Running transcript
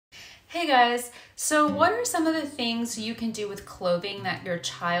Hey guys, so what are some of the things you can do with clothing that your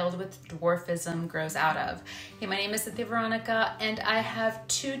child with dwarfism grows out of? Hey, my name is Cynthia Veronica and I have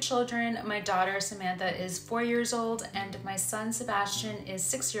two children. My daughter Samantha is 4 years old and my son Sebastian is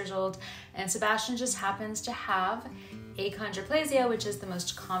 6 years old, and Sebastian just happens to have achondroplasia, which is the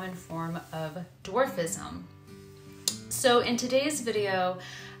most common form of dwarfism. So in today's video,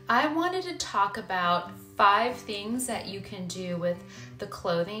 I wanted to talk about 5 things that you can do with the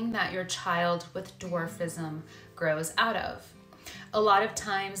clothing that your child with dwarfism grows out of. A lot of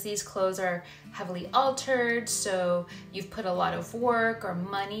times these clothes are heavily altered, so you've put a lot of work or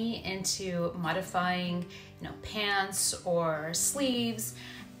money into modifying, pants or sleeves,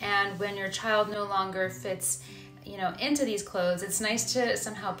 and when your child no longer fits into these clothes, it's nice to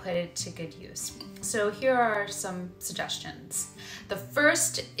somehow put it to good use. So here are some suggestions. The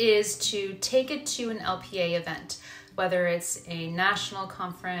first is to take it to an LPA event, whether it's a national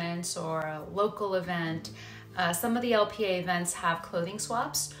conference or a local event. Some of the LPA events have clothing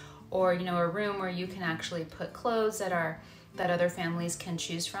swaps, or a room where you can actually put clothes that other families can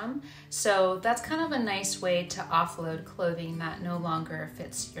choose from. So that's kind of a nice way to offload clothing that no longer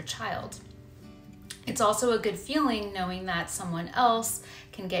fits your child. It's also a good feeling knowing that someone else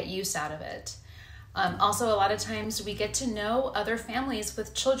can get use out of it. Also, a lot of times we get to know other families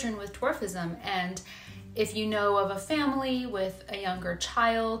with children with dwarfism, and if you know of a family with a younger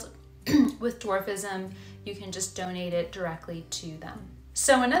child with dwarfism, you can just donate it directly to them.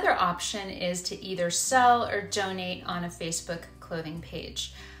 So another option is to either sell or donate on a Facebook clothing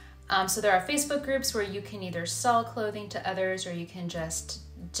page. So there are Facebook groups where you can either sell clothing to others or you can just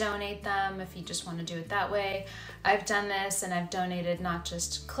donate them if you just want to do it that way. I've done this and I've donated not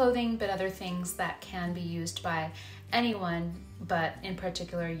just clothing but other things that can be used by anyone, but in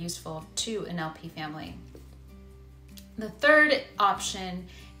particular useful to an LP family. The third option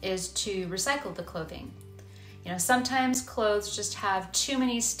is to recycle the clothing. Sometimes clothes just have too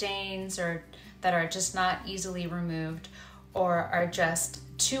many stains or that are just not easily removed or are just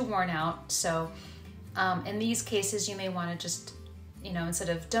too worn out. So in these cases, you may want to just, instead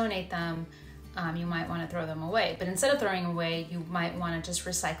of donate them, you might want to throw them away. But instead of throwing away, you might want to just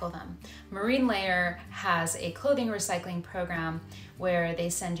recycle them. Marine Layer has a clothing recycling program where they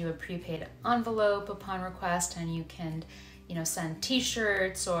send you a prepaid envelope upon request, and you can, send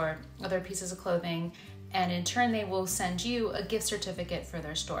t-shirts or other pieces of clothing, and in turn they will send you a gift certificate for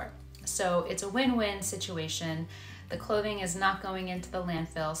their store. So it's a win-win situation. The clothing is not going into the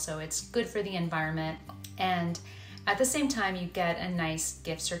landfill, so it's good for the environment, and at the same time you get a nice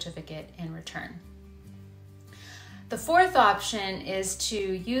gift certificate in return. The fourth option is to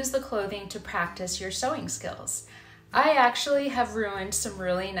use the clothing to practice your sewing skills. I actually have ruined some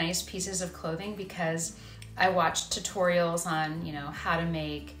really nice pieces of clothing because I watched tutorials on how to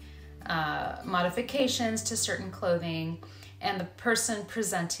make modifications to certain clothing, and the person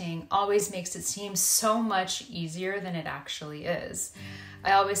presenting always makes it seem so much easier than it actually is.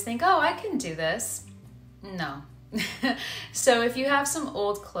 I always think, oh, I can do this. No. So if you have some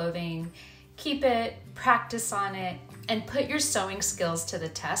old clothing, keep it, practice on it, and put your sewing skills to the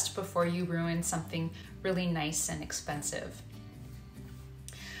test before you ruin something really nice and expensive.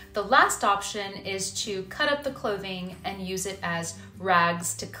 The last option is to cut up the clothing and use it as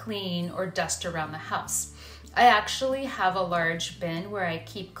rags to clean or dust around the house. I actually have a large bin where I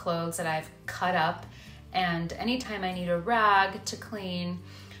keep clothes that I've cut up, and anytime I need a rag to clean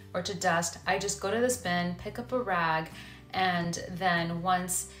or to dust, I just go to this bin, pick up a rag, and then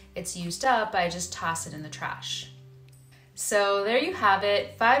once it's used up, I just toss it in the trash. So there you have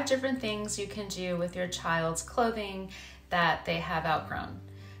it, 5 different things you can do with your child's clothing that they have outgrown.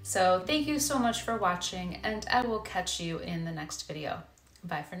 So thank you so much for watching, and I will catch you in the next video.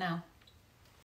 Bye for now.